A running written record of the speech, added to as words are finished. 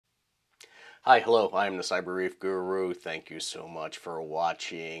Hi, hello, I'm the Cyber Reef Guru. Thank you so much for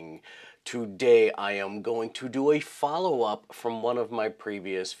watching. Today I am going to do a follow-up from one of my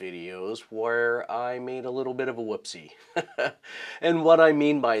previous videos where I made a little bit of a whoopsie. And what I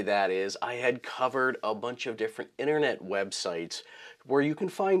mean by that is I had covered a bunch of different internet websites where you can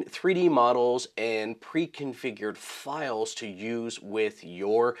find 3D models and pre-configured files to use with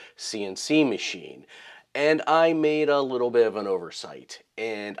your CNC machine. And I made a little bit of an oversight,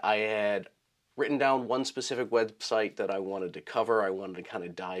 and I had written down one specific website that I wanted to cover. I wanted to kind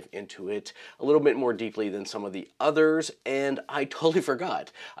of dive into it a little bit more deeply than some of the others, and I totally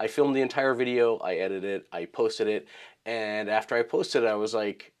forgot. I filmed the entire video, I edited it, I posted it, and after I posted it, I was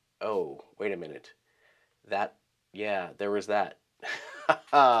like, oh, wait a minute. Yeah, there was that.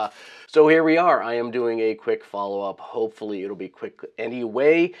 So here we are. I am doing a quick follow-up. Hopefully it'll be quick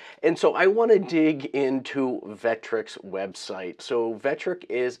anyway. And so I want to dig into Vectric's website. So Vectric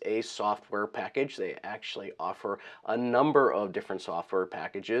is a software package. They actually offer a number of different software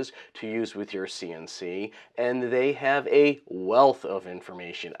packages to use with your CNC, and they have a wealth of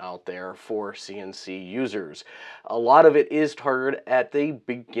information out there for CNC users. A lot of it is targeted at the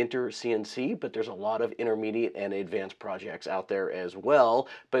beginner CNC, but there's a lot of intermediate and advanced projects out there as well.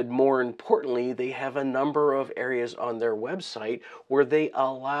 But more importantly, they have a number of areas on their website where they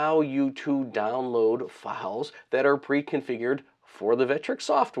allow you to download files that are pre-configured for the Vectric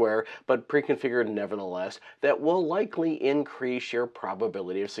software, but pre-configured nevertheless, that will likely increase your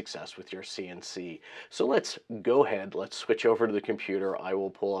probability of success with your CNC. So let's go ahead, let's switch over to the computer. I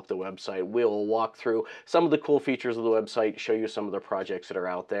will pull up the website. We'll walk through some of the cool features of the website, show you some of the projects that are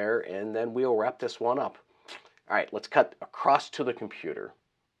out there, and then we'll wrap this one up. All right, let's cut across to the computer.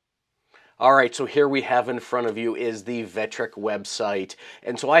 All right, so here we have in front of you is the Vectric website.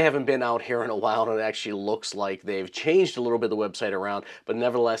 And so I haven't been out here in a while, and it actually looks like they've changed a little bit of the website around, but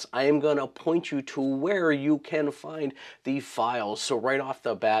nevertheless, I am going to point you to where you can find the files. So right off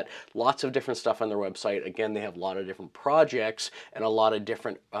the bat, lots of different stuff on their website. Again, they have a lot of different projects and a lot of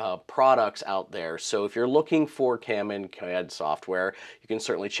different products out there. So if you're looking for CAM and CAD software, you can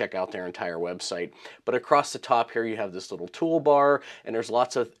certainly check out their entire website. But across the top here, you have this little toolbar, and there's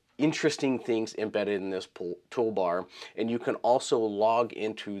lots of interesting things embedded in this toolbar, and you can also log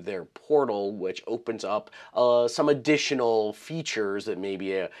into their portal, which opens up some additional features that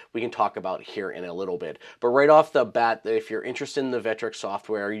maybe we can talk about here in a little bit. But right off the bat, if you're interested in the Vectric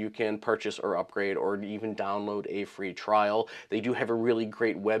software, you can purchase or upgrade or even download a free trial. They do have a really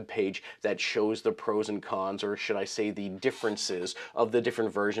great web page that shows the pros and cons, or should I say the differences of the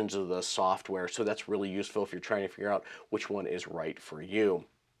different versions of the software. So that's really useful if you're trying to figure out which one is right for you.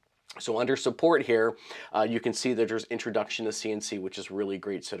 So under support here, you can see that there's Introduction to CNC, which is a really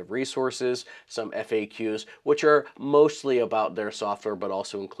great set of resources, some FAQs, which are mostly about their software, but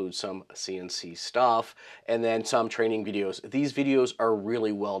also include some CNC stuff, and then some training videos. These videos are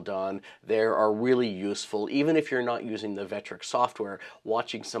really well done. They are really useful. Even if you're not using the Vectric software,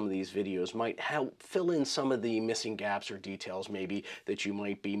 watching some of these videos might help fill in some of the missing gaps or details maybe that you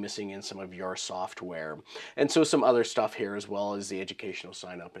might be missing in some of your software. And so some other stuff here, as well as the educational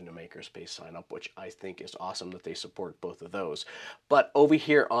sign-up and the Makerspace sign up, which I think is awesome that they support both of those. But over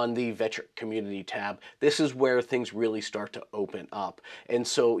here on the Vectric community tab, this is where things really start to open up. And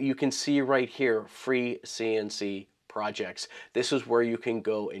so you can see right here, free CNC projects. This is where you can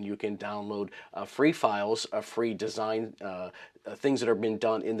go and you can download free files, free design things that have been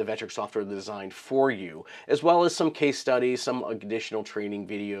done in the Vectric software designed for you, as well as some case studies, some additional training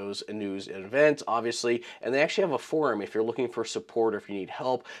videos, news and events, obviously, and they actually have a forum if you're looking for support or if you need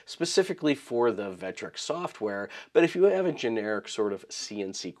help specifically for the Vectric software. But if you have a generic sort of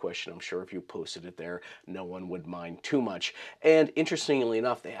CNC question, I'm sure if you posted it there, no one would mind too much. And interestingly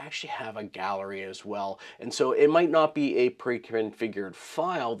enough, they actually have a gallery as well, and so it might not be a pre-configured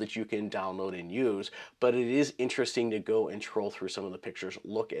file that you can download and use, but it is interesting to go and troll through some of the pictures,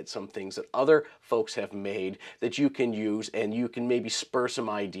 look at some things that other folks have made that you can use, and you can maybe spur some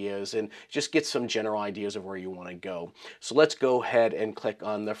ideas and just get some general ideas of where you want to go. So let's go ahead and click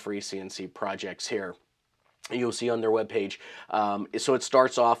on the free CNC projects here. You'll see on their webpage. So it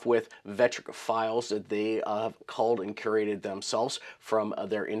starts off with Vectric files that they have called and curated themselves from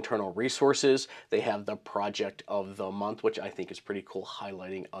their internal resources. They have the project of the month, which I think is pretty cool,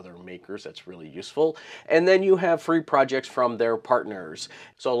 highlighting other makers. That's really useful. And then you have free projects from their partners.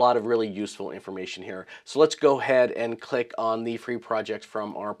 So a lot of really useful information here. So let's go ahead and click on the free projects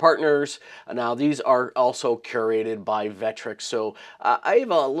from our partners. Now these are also curated by Vectric. So I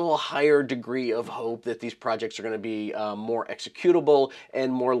have a little higher degree of hope that these projects projects are going to be more executable and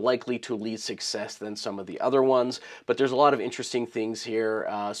more likely to lead success than some of the other ones. But there's a lot of interesting things here.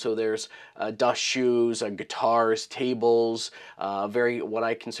 So there's dust shoes, guitars, tables, what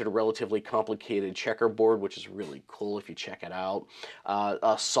I consider relatively complicated checkerboard, which is really cool if you check it out.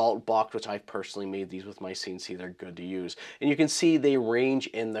 A salt box, which I've personally made these with my CNC. They're good to use. And you can see they range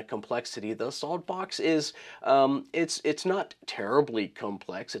in the complexity. The salt box is, it's not terribly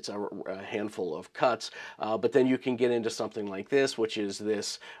complex. It's a handful of cuts, but then you can get into something like this, which is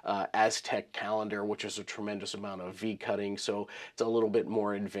this Aztec calendar, which is a tremendous amount of V cutting. So it's a little bit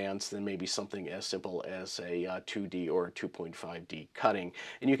more advanced than maybe something as simple as a 2D or 2.5D cutting.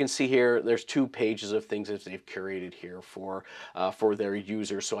 And you can see here, there's 2 pages of things that they've curated here for their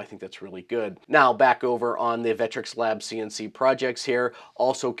users. So I think that's really good. Now back over on the Vectrix Lab CNC projects here,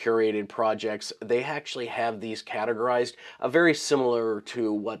 also curated projects. They actually have these categorized very similar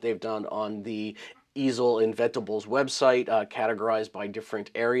to what they've done on the Easel Inventables website, categorized by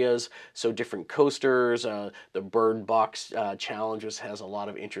different areas. So different coasters, the bird box challenges has a lot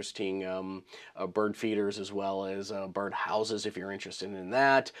of interesting bird feeders, as well as bird houses if you're interested in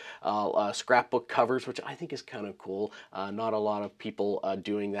that. Scrapbook covers, which I think is kind of cool. Not a lot of people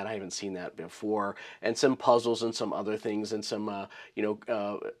doing that. I haven't seen that before. And some puzzles and some other things, and some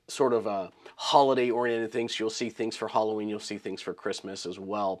sort of holiday oriented things. You'll see things for Halloween, you'll see things for Christmas as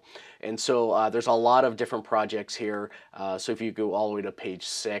well. And so there's a lot of different projects here. So if you go all the way to page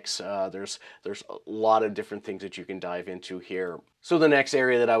 6, there's a lot of different things that you can dive into here. So the next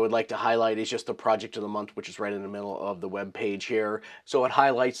area that I would like to highlight is just the project of the month, which is right in the middle of the web page here. So it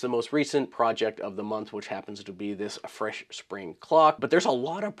highlights the most recent project of the month, which happens to be this fresh spring clock. But there's a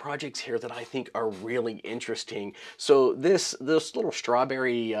lot of projects here that I think are really interesting. So this little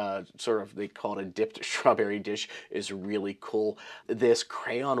strawberry, sort of, they call it a dipped strawberry dish, is really cool. This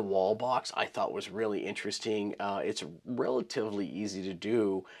crayon wall box I thought was really interesting. It's relatively easy to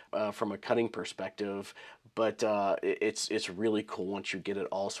do from a cutting perspective, but it's really cool once you get it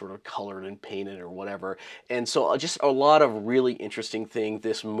all sort of colored and painted or whatever. And so just a lot of really interesting things.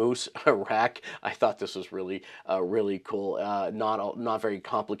 This moose rack, I thought this was really cool. Not very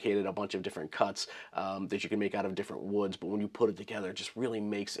complicated. A bunch of different cuts that you can make out of different woods, but when you put it together, it just really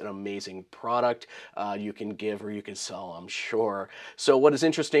makes an amazing product you can give or you can sell, I'm sure. So what is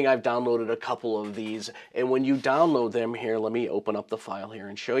interesting, I've downloaded a couple of these, and when you download them here, let me open up the file here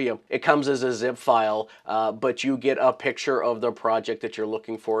and show you. It comes as a zip file, but you get a picture of the project that you're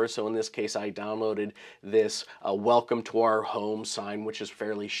looking for. So in this case, I downloaded this welcome to our home sign, which is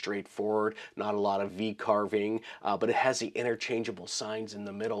fairly straightforward, not a lot of V carving, but it has the interchangeable signs in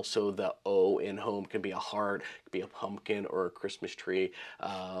the middle. So the O in home can be a heart, could be a pumpkin or a Christmas tree,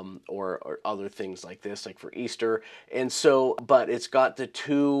 or other things like this, like for Easter. And so, but it's got the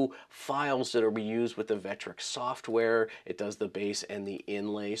 2 files that are used with the Vectrix software. It does the base and the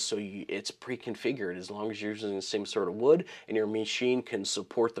inlay, so it's pre-configured. As long as you're using the same sort of wood and your machine can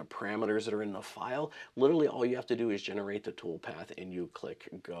support the parameters that are in the file, literally all you have to do is generate the toolpath and you click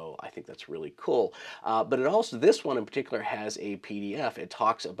go. I think that's really cool. But it also, this one in particular, has a PDF. It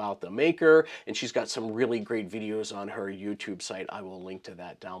talks about the maker, and she's got some really great videos on her YouTube site. I will link to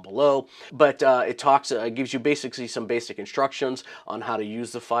that down below. But it gives you basically some basic instructions on how to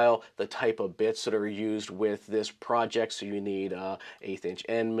use the file, the type of bits that are used with this project. So you need 1/8 inch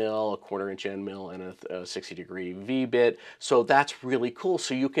end mill, a 1/4 inch end mill, and a 60-degree V bit. So that's really cool.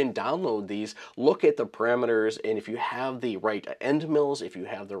 So you can download these, look at the parameters, and if you have the right end mills, if you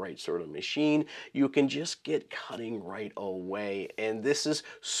have the right sort of machine, you can just get cutting right away. And this is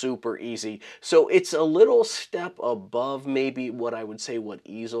super easy. So it's a little step above maybe what I would say what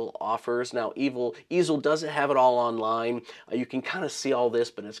Easel offers. Now Easel doesn't have it all online. You can kind of see all this,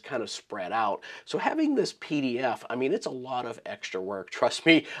 but it's kind of spread out. So having this PDF, I mean, it's a lot of extra work. Trust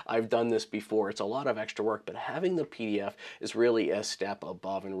me, I've done this before. It's a lot of extra work, but having the PDF is really a step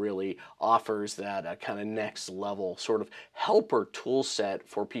above and really offers that kind of next level sort of helper tool set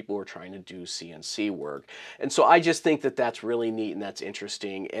for people who are trying to do CNC work. And so I just think that that's really neat and that's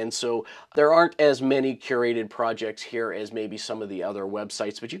interesting. And so there aren't as many curated projects here as maybe some of the other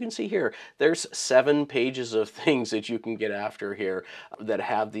websites, but you can see here, there's 7 pages of things that you can get after here that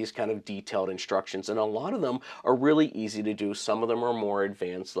have these kind of detailed instructions, and a lot of them are really easy to do. Some of them are more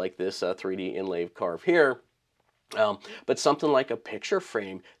advanced, like this 3D inlay carve here. But something like a picture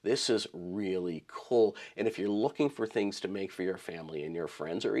frame, this is really cool. And if you're looking for things to make for your family and your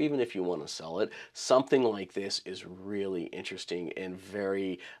friends, or even if you want to sell it, something like this is really interesting and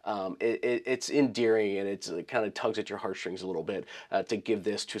very, it's endearing, and it kind of tugs at your heartstrings a little bit to give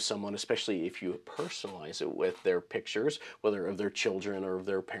this to someone, especially if you personalize it with their pictures, whether of their children or of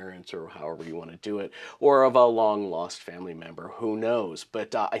their parents or however you want to do it, or of a long lost family member, who knows.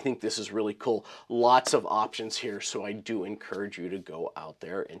 But I think this is really cool. Lots of options here. So I do encourage you to go out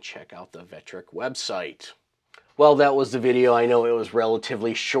there and check out the Vectric website. Well, that was the video. I know it was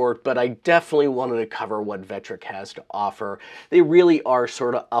relatively short, but I definitely wanted to cover what Vectric has to offer. They really are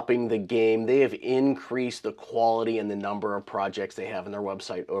sort of upping the game. They have increased the quality and the number of projects they have on their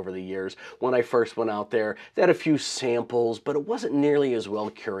website over the years. When I first went out there, they had a few samples, but it wasn't nearly as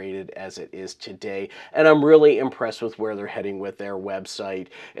well curated as it is today. And I'm really impressed with where they're heading with their website.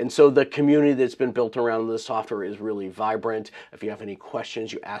 And so the community that's been built around the software is really vibrant. If you have any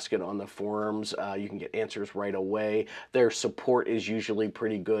questions, you ask it on the forums. You can get answers right away. Their support is usually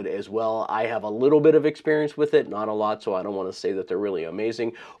pretty good as well. I have a little bit of experience with it, not a lot, so I don't want to say that they're really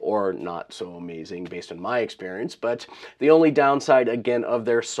amazing or not so amazing based on my experience. But the only downside, again, of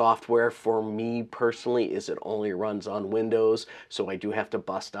their software for me personally is it only runs on Windows, so I do have to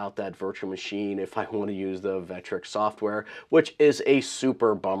bust out that virtual machine if I want to use the Vectric software, which is a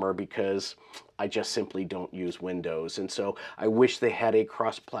super bummer because I just simply don't use Windows. And so I wish they had a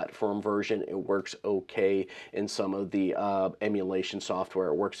cross-platform version. It works okay in some of the emulation software.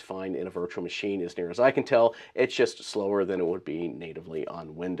 It works fine in a virtual machine as near as I can tell. It's just slower than it would be natively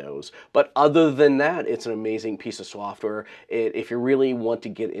on Windows. But other than that, it's an amazing piece of software. If you really want to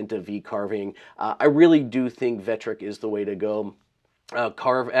get into V-carving, I really do think Vectric is the way to go.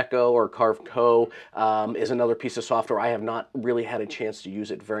 Carve Echo or Carve Co. Is another piece of software. I have not really had a chance to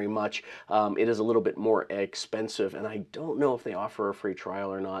use it very much. It is a little bit more expensive, and I don't know if they offer a free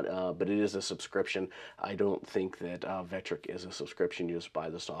trial or not, but it is a subscription. I don't think that Vectric is a subscription. You just buy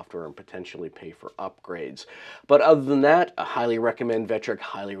the software and potentially pay for upgrades. But other than that, I highly recommend Vectric,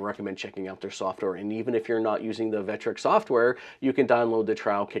 highly recommend checking out their software, and even if you're not using the Vectric software, you can download the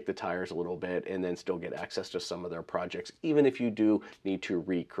trial, kick the tires a little bit, and then still get access to some of their projects, even if you do need to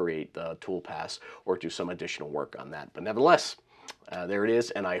recreate the toolpath or do some additional work on that. But nevertheless, there it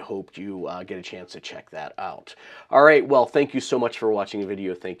is, and I hope you get a chance to check that out. All right, well, thank you so much for watching the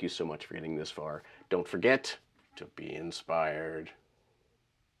video. Thank you so much for getting this far. Don't forget to be inspired.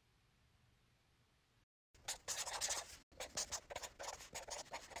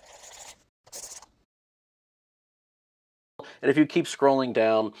 And if you keep scrolling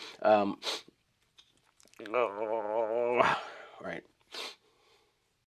down, all right.